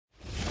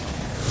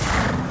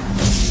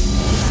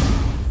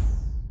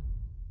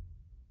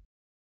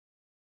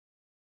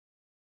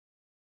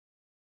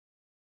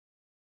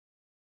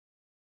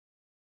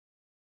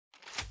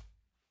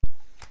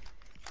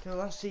Till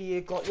I see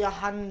you got your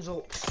hands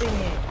up, sing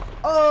it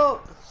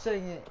up,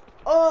 sing it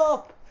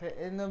up,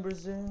 hitting the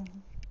Brazil.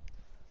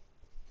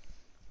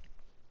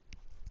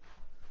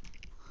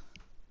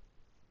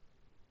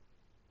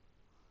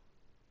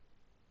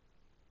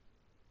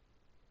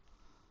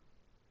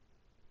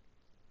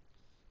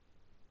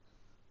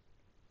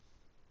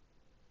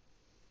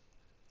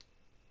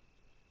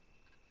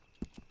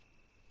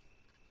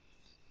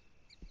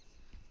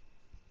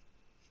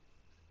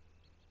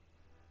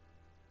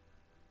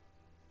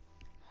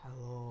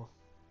 Hello,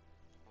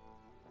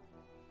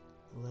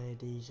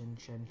 ladies and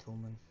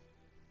gentlemen.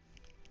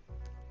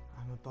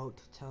 I'm about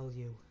to tell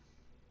you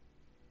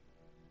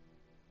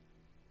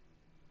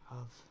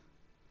of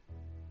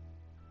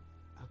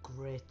a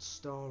great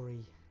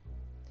story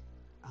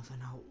of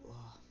an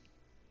outlaw.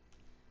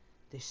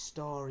 This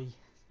story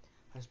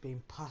has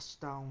been passed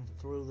down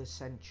through the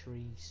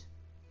centuries,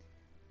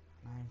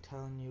 and I'm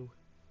telling you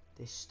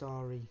this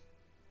story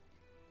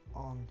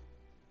on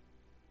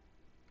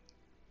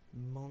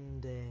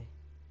Monday,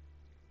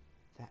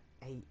 the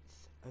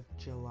 8th of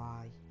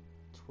July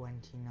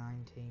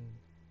 2019.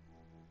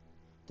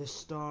 The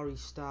story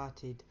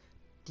started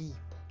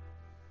deep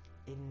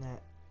in the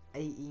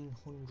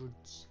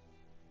 1800s.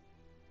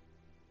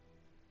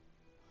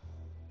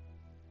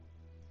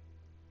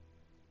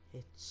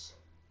 It's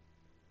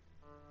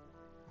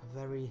a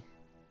very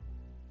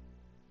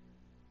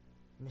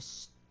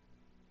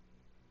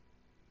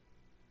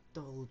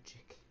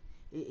nostalgic.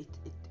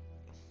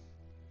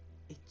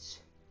 It's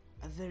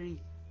a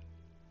very,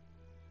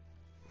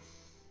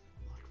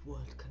 what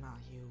word can I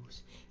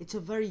use? It's a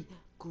very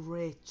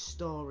great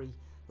story,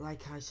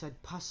 like I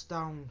said, passed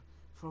down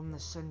from the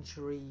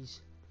centuries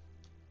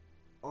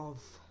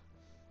of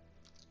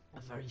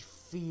a very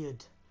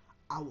feared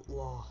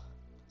outlaw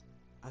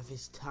of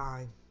his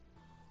time.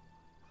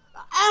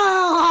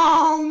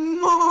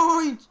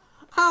 Oh, mate!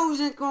 How's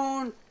it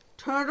going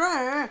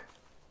today?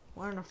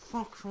 Where the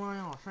fuck's my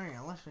horse?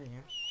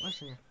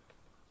 Listen here.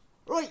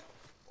 Right,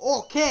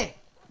 okay.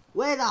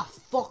 Where the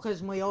fuck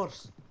is my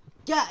horse?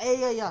 Get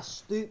here, you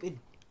stupid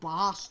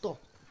bastard.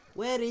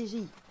 Where is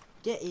he?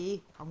 Get here.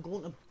 I'm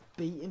going to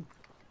beat him.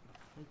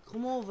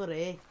 Come over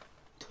here.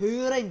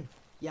 Touring,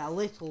 you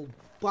little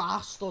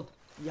bastard.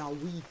 You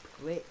wee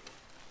prick.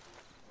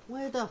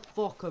 Where the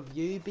fuck have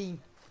you been?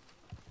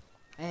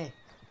 Hey.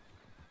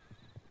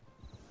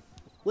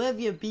 Where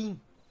have you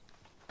been?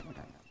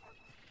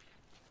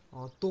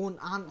 Oh, don't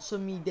answer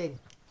me then.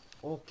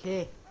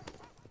 Okay.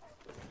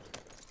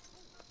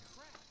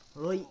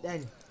 Right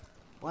then.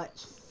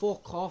 Let's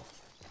fuck off.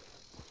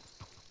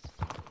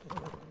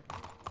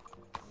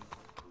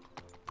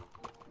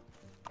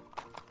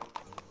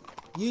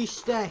 You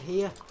stay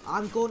here.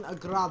 I'm going to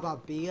grab a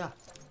beer.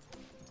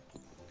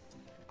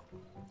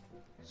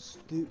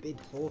 Stupid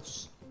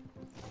horse.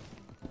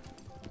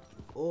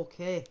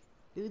 Okay.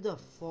 Who the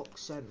fuck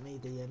sent me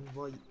the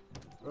invite?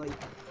 Right.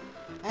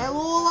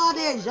 Hello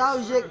laddies,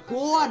 how's it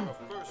going?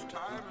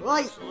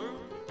 Right.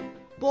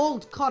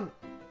 Bald cunt.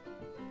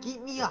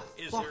 Get me a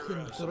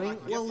fucking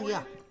drink, will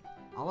ya?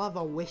 I'll have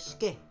a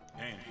whiskey.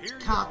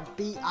 Can't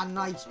beat a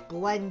nice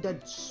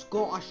blended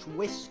Scottish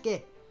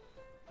whiskey.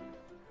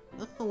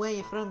 Where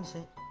you from,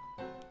 sir?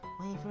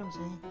 Where you from,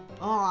 sir?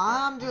 Oh,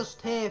 I'm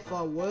just here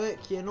for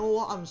work, you know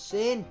what I'm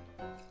saying?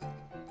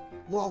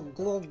 Glog,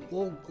 glog,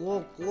 glog,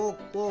 glog, glog,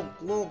 glog,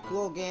 glog,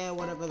 glog, yeah,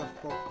 whatever the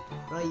fuck.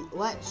 Right,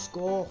 let's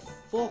go.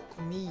 Fuck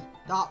me,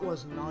 that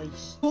was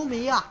nice. Come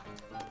here.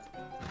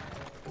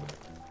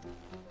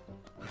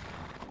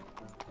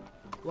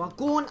 We're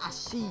going to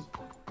see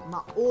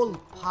my old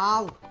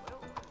pal.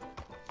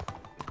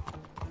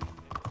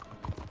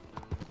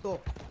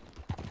 So,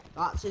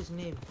 that's his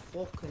name.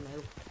 Fucking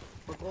hell.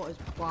 Forgot his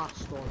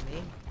bastard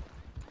name.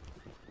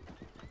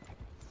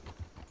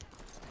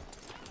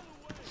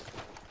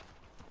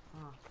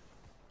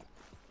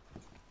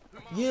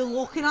 You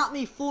looking at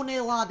me funny,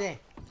 laddie?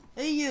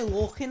 Who are you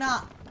looking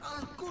at?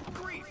 Good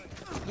grief.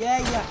 Yeah,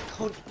 you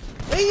cunt.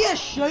 Who are you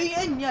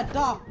shooting, you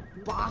damn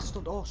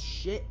bastard? Oh,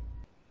 shit.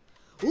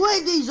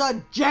 Ladies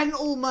and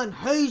gentlemen,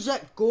 how's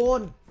it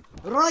going?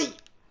 Right.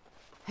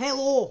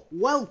 Hello,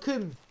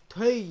 welcome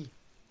to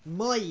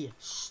my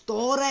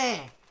story.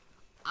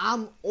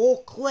 I'm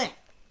Oakley,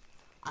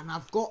 and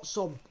I've got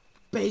some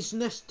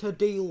business to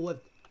deal with.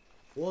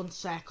 1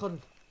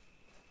 second.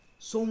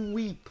 Some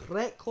wee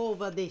prick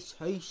over this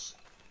house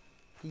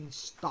been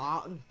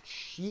starting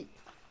shit,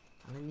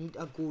 and I need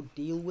to go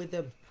deal with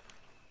him.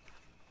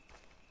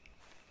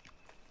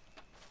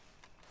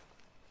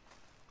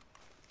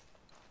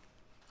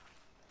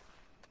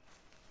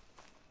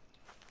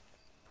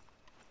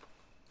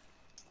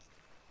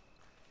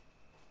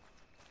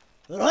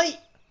 Right,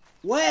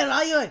 where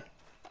are you?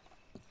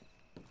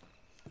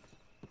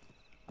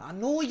 I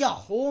know you're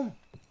home.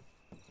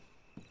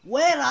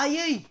 Where are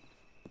you?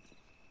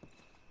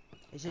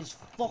 Is his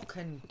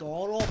fucking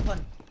door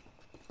open?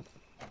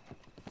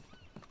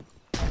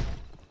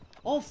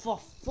 Oh, for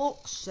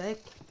fuck's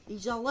sake.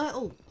 He's a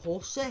little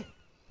pussy.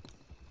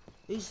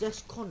 Who's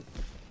this cunt?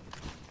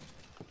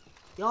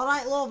 You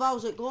alright, love?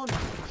 How's it going?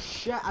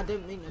 shit, I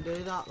didn't mean to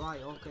do that.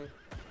 Right, okay.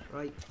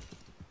 Right.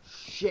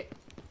 Shit.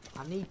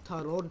 I need to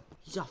run.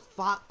 He's a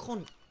fat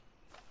cunt.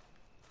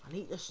 I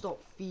need to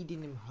stop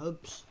feeding him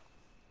hubs.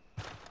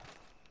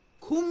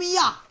 Come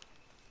here!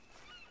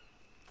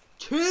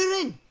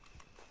 Turin!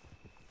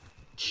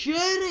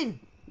 Turin!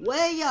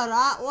 Where you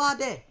at,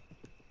 laddie?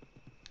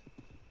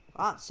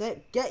 That's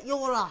it. Get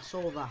your ass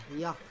over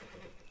here.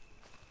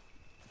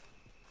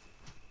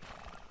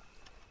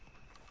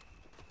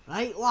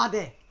 Right,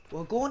 laddie.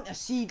 We're going to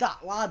see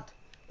that lad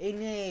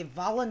in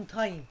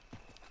Valentine.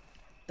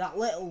 That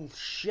little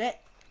shit.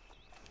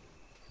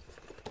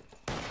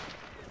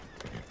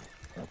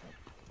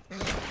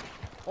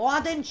 Oh,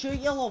 I didn't shoot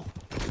you, love.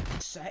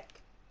 Sick.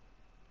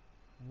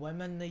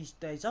 Women these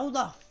days. How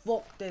the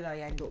fuck did I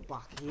end up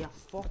back here?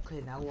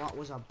 Fucking hell, that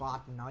was a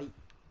bad night.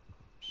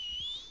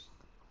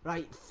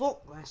 Right,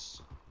 fuck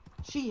this.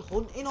 She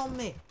hunting on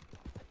me.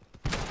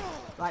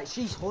 Right,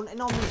 she's hunting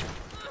on me.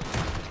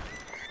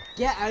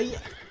 Get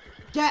out.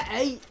 Get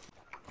out.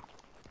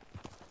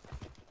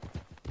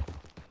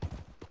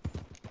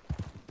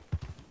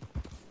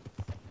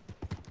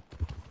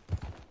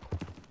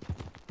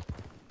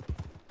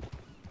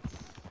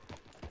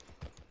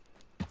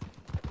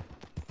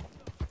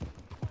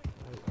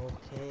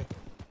 Okay.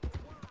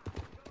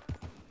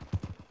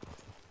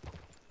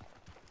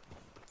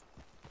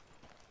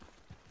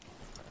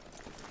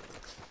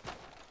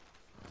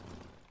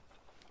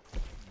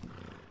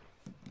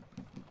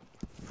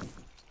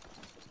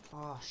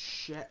 Oh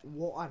shit,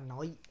 what a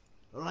night.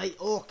 Right,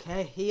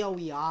 okay, here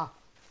we are.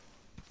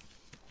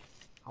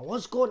 I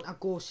was going to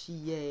go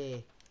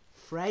see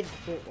Fred,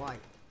 but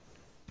like,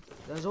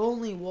 there's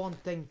only one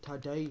thing to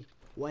do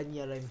when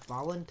you're in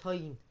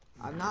Valentine,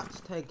 and that's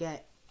to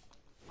get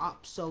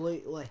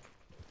absolutely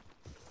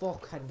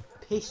fucking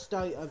pissed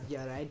out of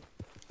your head.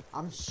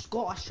 I'm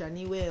Scottish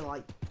anyway,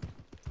 like,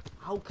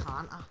 how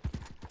can't I?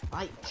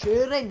 Right,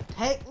 Turin,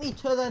 take me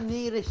to the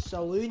nearest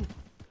saloon.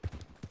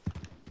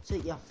 That's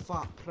it, you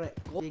fat prick.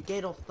 Go, you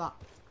get off that.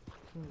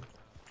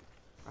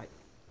 Right.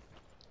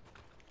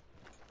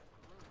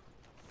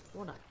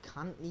 What a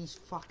cunt these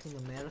fucking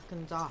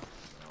Americans are.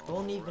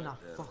 Don't even have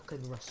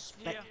fucking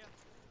respect.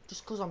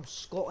 Just because I'm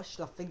Scottish,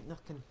 they think they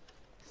can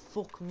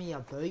fuck me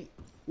about.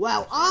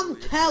 Well, I'm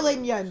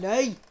telling you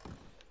now.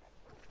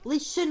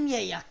 Listen,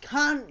 you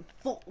can't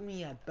fuck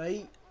me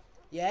about.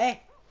 Yeah?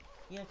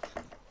 You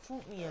can't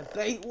fuck me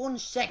about. 1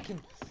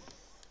 second.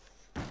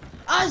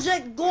 How's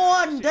it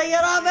going? Do you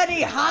have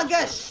any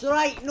haggis?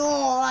 Right,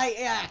 no, right,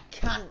 yeah,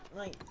 can't,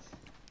 right.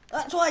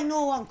 That's why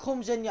no one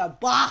comes in your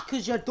bar,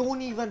 because you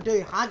don't even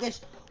do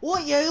haggis.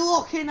 What you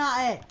looking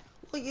at, eh?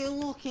 What you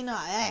looking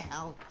at, eh?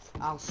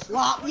 I'll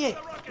slap you.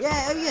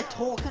 Yeah, who you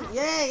talking?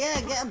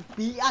 Yeah, get him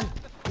beaten.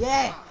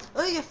 Yeah,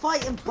 who you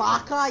fighting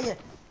back, are you?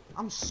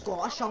 I'm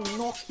Scottish, I'll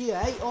knock you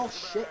out. Oh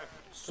shit,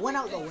 went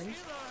out the window.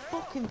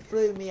 Fucking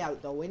threw me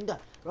out the window.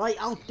 Right,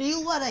 I'll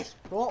deal with this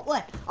properly.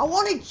 I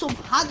wanted some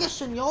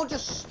haggis and you're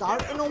just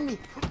starting on me.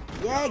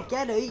 Yeah,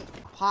 get out,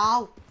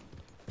 pal.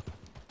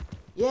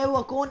 Yeah,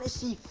 we're going to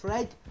see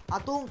Fred. I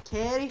don't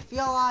care if you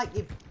like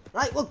him.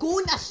 Right, we're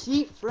going to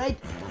see Fred.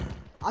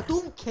 I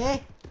don't care.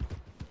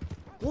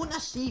 Going to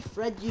see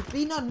Fred. You've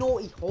been a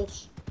naughty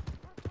horse.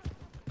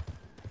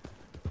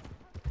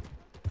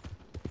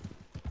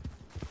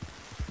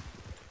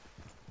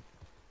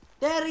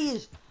 There he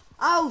is.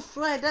 Oh,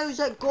 Fred, how's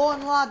it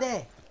going,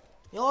 laddie?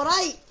 You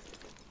alright?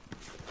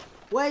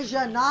 Where's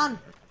your nan?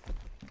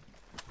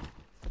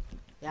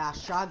 Yeah, I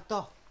shagged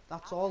her.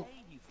 That's all.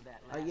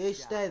 Right, you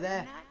stay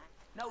there.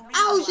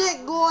 How's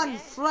it going,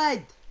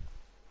 Fred?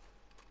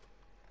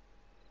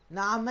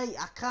 Nah, mate,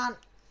 I can't.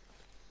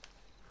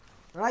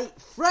 Right,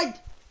 Fred,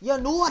 you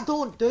know I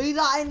don't do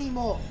that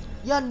anymore.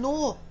 You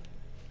know.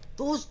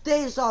 Those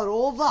days are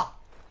over.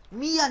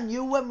 Me and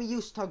you, when we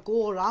used to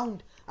go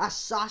around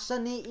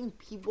assassinating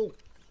people.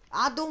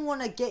 I don't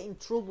want to get in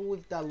trouble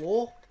with the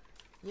law.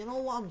 You know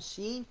what I'm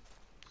saying?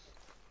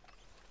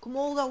 Come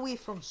all the way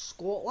from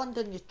Scotland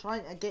and you're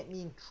trying to get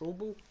me in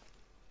trouble.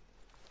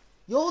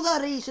 You're the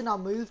reason I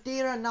moved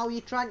here and now you're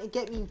trying to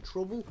get me in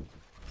trouble.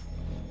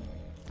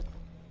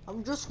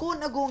 I'm just going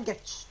to go and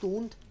get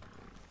stoned.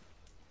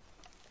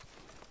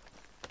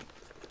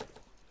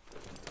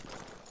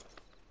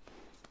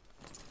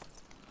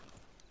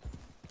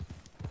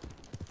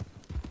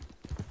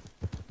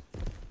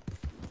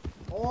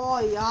 Oh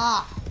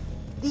yeah.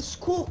 This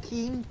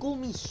cocaine got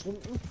me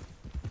something.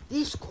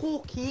 This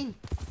cocaine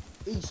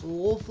is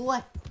lovely.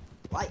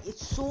 Like,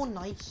 it's so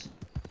nice.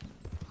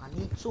 I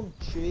need some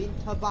chewing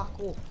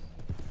tobacco.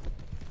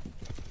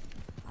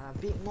 And a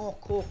bit more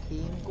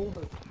cocaine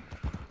going.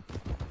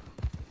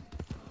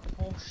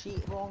 Oh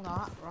shit, wrong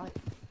hat, right.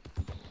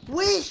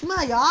 Where's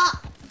my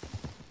hat?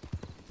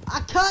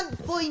 I can't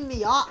find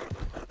me hat.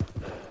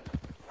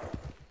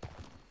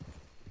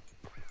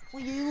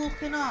 What are you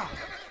looking at?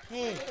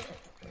 Hey,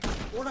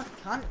 what a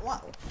cunt,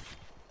 what?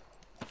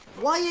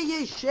 Why are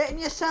you shitting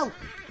yourself?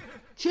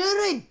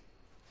 Turin!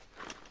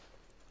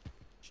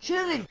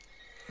 Turin!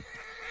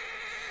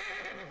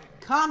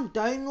 Calm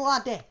down,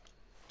 laddie.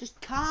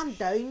 Just calm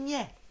down,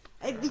 yeah.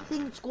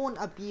 Everything's going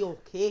to be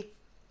okay.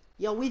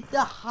 You're with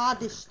the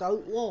hardest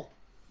outlaw.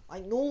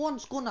 Like, no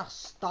one's gonna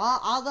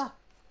start, are they?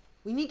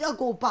 We need to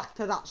go back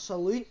to that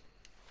saloon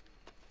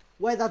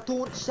where they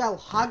don't sell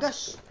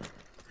haggis.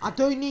 I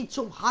do need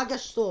some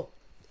haggis though.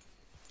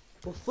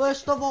 But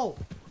first of all,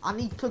 I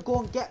need to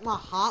go and get my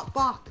hat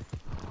back.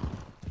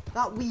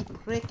 That wee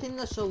prick in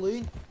the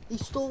saloon, he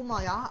stole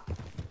my hat.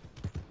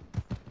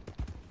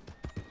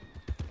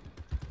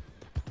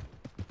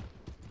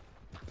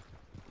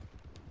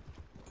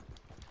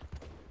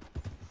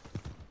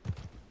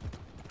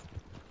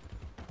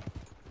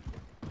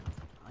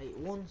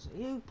 Right,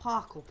 you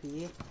park up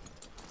here.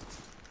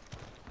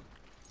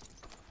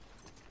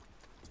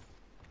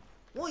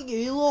 What are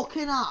you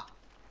looking at?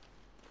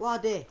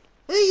 Laddie,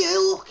 who are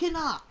you looking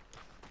at?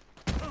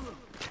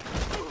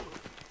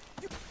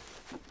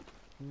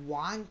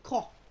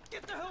 Wanker.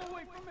 Get the hell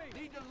away from me!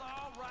 Need the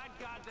law right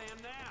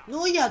goddamn now!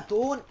 No you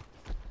don't.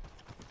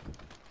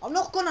 I'm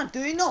not gonna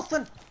do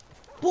nothing.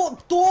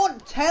 But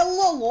don't tell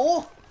the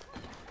law.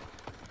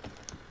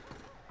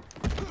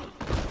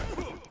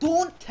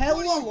 Don't tell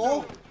the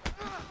law.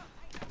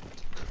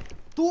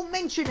 Don't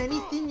mention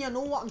anything, you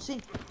know what I'm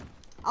saying.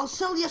 I'll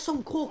sell you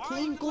some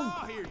cocaine gum.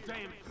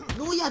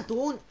 No you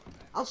don't.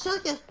 I'll sell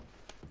you...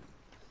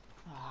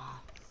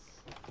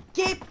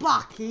 Get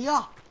back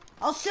here.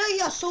 I'll sell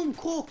you some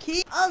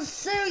cocaine. I'll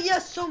sell you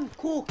some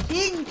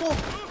cocaine gum.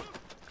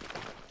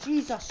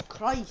 Jesus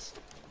Christ.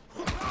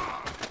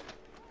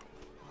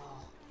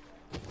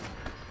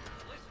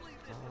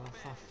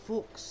 For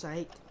fuck's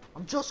sake.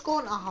 I'm just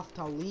going to have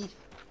to leave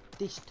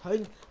this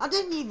town. I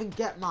didn't even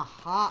get my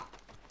hat.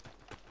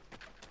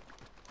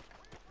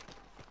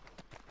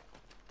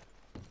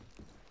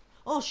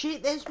 Oh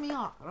shit, there's me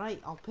hat. Right,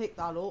 I'll pick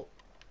that up.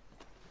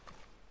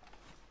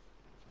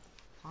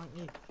 Thank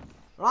you.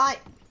 Right.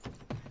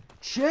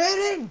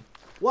 Cheering!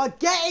 We're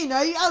getting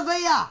out of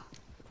here!